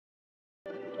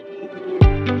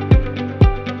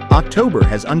October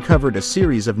has uncovered a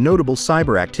series of notable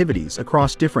cyber activities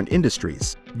across different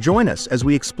industries. Join us as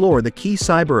we explore the key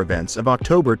cyber events of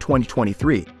October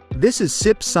 2023. This is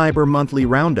CIP Cyber Monthly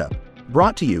Roundup,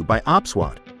 brought to you by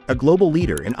OpsWatt, a global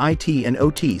leader in IT and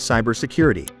OT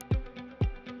cybersecurity.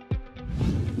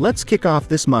 Let's kick off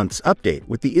this month's update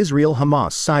with the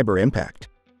Israel-Hamas cyber impact.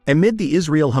 Amid the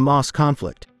Israel-Hamas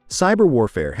conflict, cyber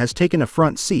warfare has taken a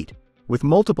front seat, with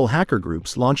multiple hacker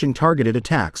groups launching targeted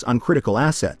attacks on critical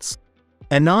assets.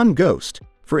 Anon Ghost,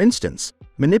 for instance,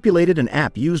 manipulated an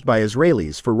app used by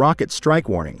Israelis for rocket strike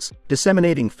warnings,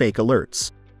 disseminating fake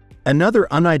alerts. Another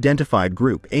unidentified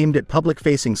group aimed at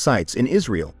public-facing sites in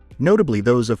Israel, notably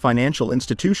those of financial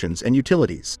institutions and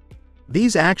utilities.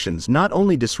 These actions not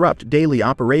only disrupt daily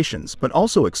operations but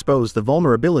also expose the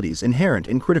vulnerabilities inherent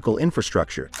in critical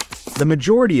infrastructure. The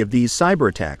majority of these cyber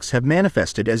attacks have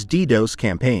manifested as DDoS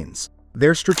campaigns.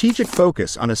 Their strategic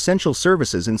focus on essential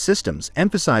services and systems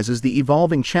emphasizes the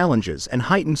evolving challenges and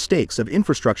heightened stakes of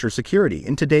infrastructure security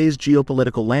in today's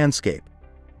geopolitical landscape.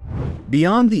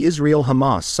 Beyond the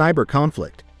Israel-Hamas cyber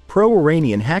conflict,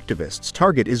 pro-Iranian hacktivists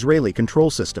target Israeli control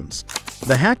systems.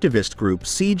 The hacktivist group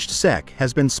SiegedSec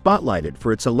has been spotlighted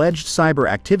for its alleged cyber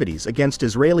activities against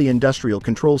Israeli industrial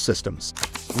control systems.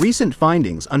 Recent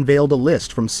findings unveiled a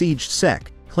list from SiegedSec,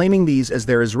 claiming these as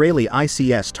their Israeli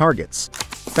ICS targets.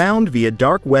 Found via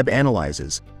dark web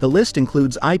analyses, the list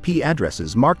includes IP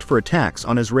addresses marked for attacks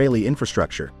on Israeli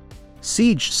infrastructure.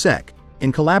 SiegedSec,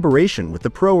 in collaboration with the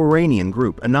pro-Iranian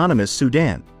group Anonymous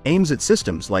Sudan, aims at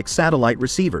systems like satellite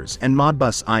receivers and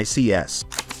Modbus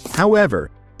ICS.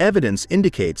 However, evidence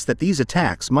indicates that these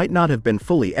attacks might not have been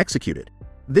fully executed.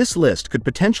 This list could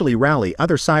potentially rally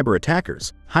other cyber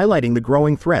attackers, highlighting the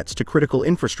growing threats to critical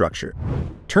infrastructure.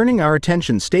 Turning our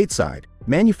attention stateside,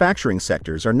 manufacturing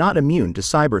sectors are not immune to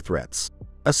cyber threats.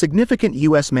 A significant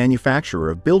U.S.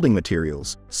 manufacturer of building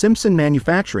materials, Simpson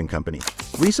Manufacturing Company,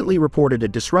 recently reported a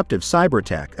disruptive cyber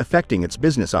attack affecting its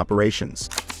business operations.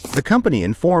 The company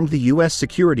informed the U.S.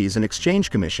 Securities and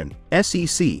Exchange Commission,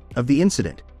 SEC, of the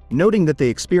incident, noting that they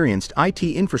experienced IT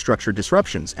infrastructure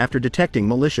disruptions after detecting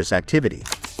malicious activity.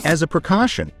 As a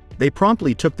precaution, they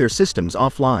promptly took their systems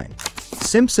offline.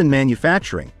 Simpson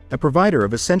Manufacturing, a provider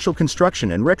of essential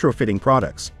construction and retrofitting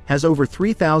products, has over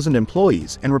 3,000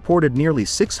 employees and reported nearly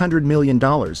 $600 million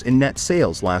in net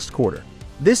sales last quarter.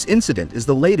 This incident is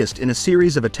the latest in a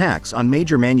series of attacks on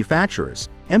major manufacturers,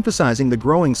 emphasizing the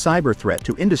growing cyber threat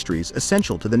to industries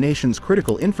essential to the nation's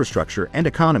critical infrastructure and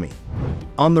economy.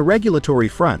 On the regulatory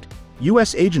front,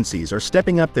 U.S. agencies are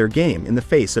stepping up their game in the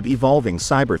face of evolving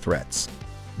cyber threats.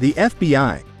 The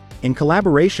FBI, in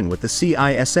collaboration with the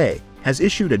CISA, has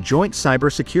issued a joint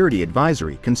cybersecurity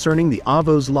advisory concerning the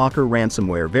AvosLocker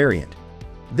ransomware variant.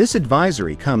 This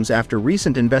advisory comes after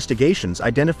recent investigations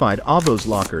identified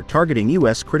AvosLocker targeting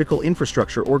U.S. critical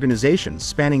infrastructure organizations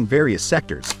spanning various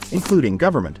sectors, including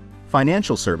government,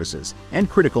 financial services, and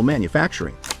critical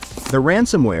manufacturing. The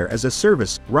Ransomware as a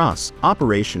Service (RAS)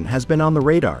 operation has been on the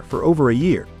radar for over a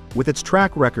year, with its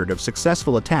track record of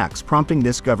successful attacks prompting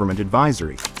this government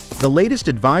advisory. The latest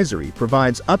advisory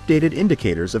provides updated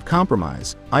indicators of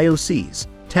compromise, IOCs,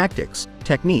 tactics,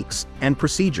 techniques, and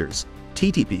procedures,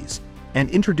 TTPs, and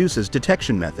introduces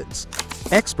detection methods.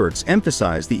 Experts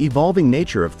emphasize the evolving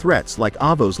nature of threats like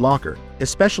AvosLocker,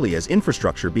 especially as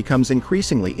infrastructure becomes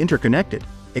increasingly interconnected,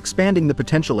 expanding the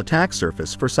potential attack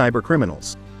surface for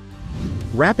cybercriminals.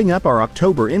 Wrapping up our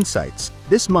October insights,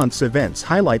 this month's events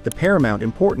highlight the paramount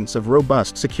importance of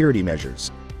robust security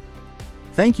measures.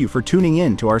 Thank you for tuning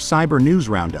in to our Cyber News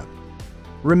Roundup.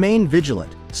 Remain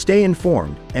vigilant, stay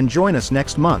informed, and join us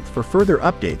next month for further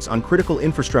updates on critical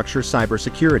infrastructure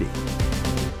cybersecurity.